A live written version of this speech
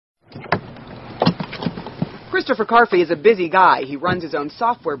Christopher Carfey is a busy guy. He runs his own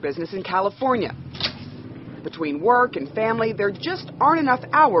software business in California. Between work and family, there just aren't enough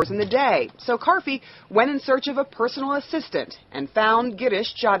hours in the day. So Carfey went in search of a personal assistant and found Girish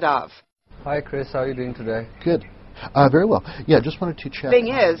Jadhav. Hi, Chris. How are you doing today? Good. Very well. Yeah, just wanted to check. Thing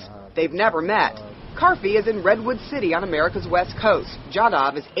is, they've never met. Carfey is in Redwood City on America's west coast.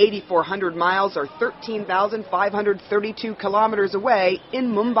 Jadhav is 8,400 miles or 13,532 kilometers away in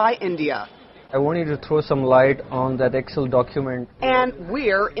Mumbai, India. I want you to throw some light on that Excel document. And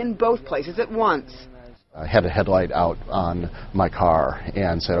we're in both places at once. I had a headlight out on my car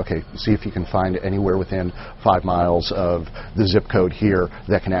and said, okay, see if you can find anywhere within 5 miles of the zip code here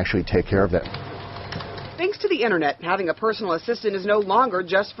that can actually take care of that. Thanks to the internet, having a personal assistant is no longer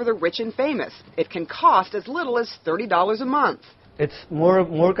just for the rich and famous. It can cost as little as $30 a month. It's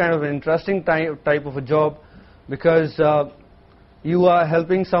more kind of an interesting type of a job because you are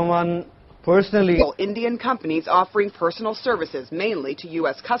helping someone personally. Indian companies offering personal services mainly to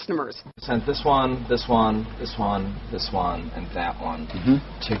U.S. customers. Sent this one, this one, this one, this one, and that one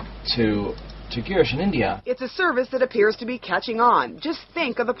to Girish in India. It's a service that appears to be catching on. Just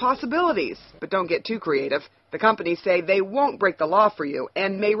think of the possibilities. But don't get too creative. The companies say they won't break the law for you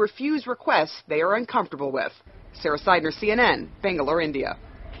and may refuse requests they are uncomfortable with. Sarah Seidner, CNN, Bangalore, India.